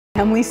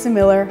I'm Lisa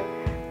Miller,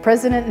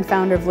 President and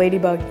founder of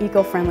Ladybug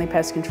Eco-Friendly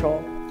Pest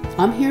Control.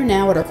 I'm here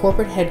now at our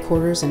corporate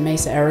headquarters in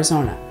Mesa,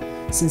 Arizona.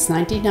 Since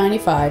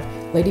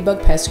 1995,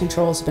 Ladybug Pest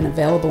Control has been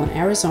available in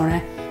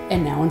Arizona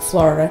and now in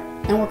Florida,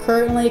 and we're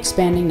currently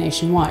expanding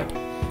nationwide.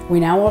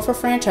 We now offer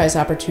franchise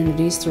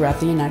opportunities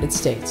throughout the United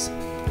States.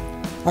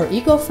 Our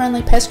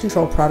eco-friendly pest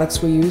control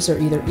products we use are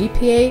either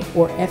EPA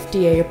or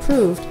FDA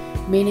approved,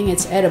 meaning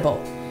it's edible.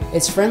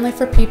 It's friendly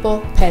for people,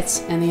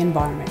 pets, and the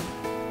environment.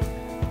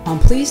 I'm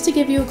pleased to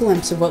give you a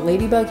glimpse of what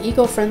Ladybug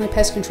Eco-Friendly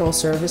Pest Control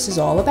Service is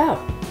all about.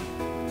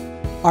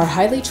 Our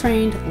highly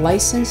trained,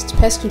 licensed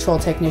pest control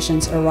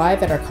technicians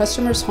arrive at our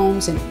customers'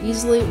 homes in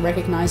easily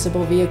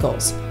recognizable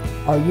vehicles.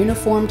 Our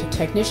uniformed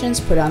technicians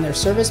put on their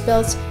service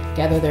belts,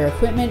 gather their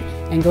equipment,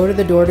 and go to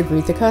the door to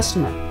greet the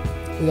customer.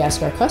 We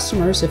ask our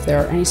customers if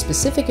there are any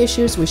specific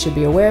issues we should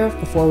be aware of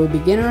before we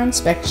begin our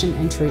inspection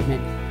and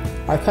treatment.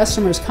 Our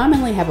customers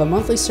commonly have a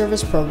monthly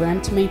service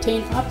program to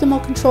maintain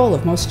optimal control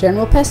of most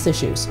general pest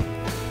issues.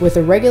 With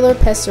a regular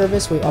pest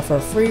service, we offer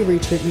a free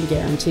retreatment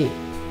guarantee.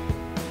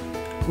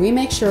 We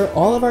make sure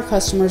all of our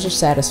customers are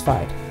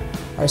satisfied.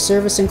 Our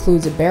service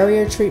includes a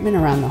barrier treatment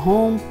around the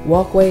home,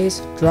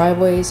 walkways,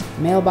 driveways,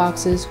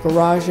 mailboxes,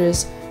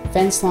 garages,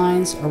 fence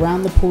lines,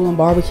 around the pool and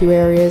barbecue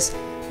areas,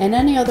 and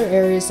any other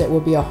areas that will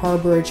be a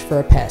harborage for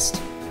a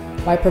pest.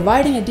 By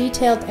providing a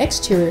detailed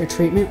exterior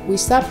treatment, we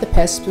stop the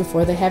pests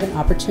before they have an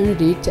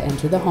opportunity to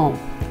enter the home.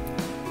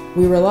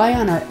 We rely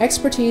on our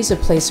expertise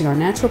of placing our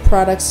natural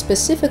products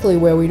specifically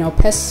where we know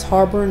pests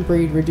harbor and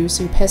breed,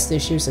 reducing pest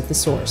issues at the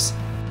source.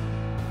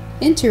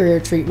 Interior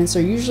treatments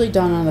are usually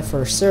done on the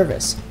first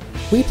service.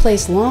 We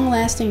place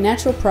long-lasting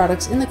natural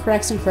products in the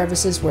cracks and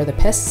crevices where the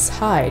pests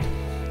hide,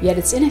 yet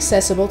it's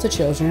inaccessible to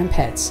children and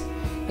pets.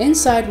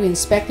 Inside, we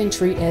inspect and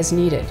treat as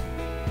needed.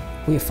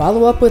 We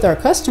follow up with our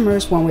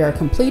customers when we are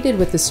completed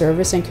with the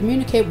service and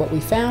communicate what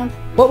we found,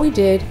 what we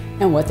did,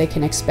 and what they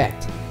can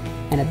expect.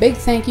 And a big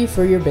thank you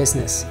for your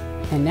business.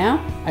 And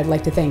now, I'd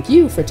like to thank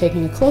you for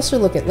taking a closer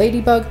look at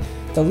Ladybug,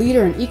 the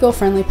leader in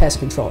eco-friendly pest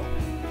control.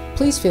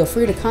 Please feel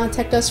free to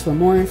contact us for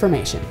more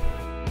information.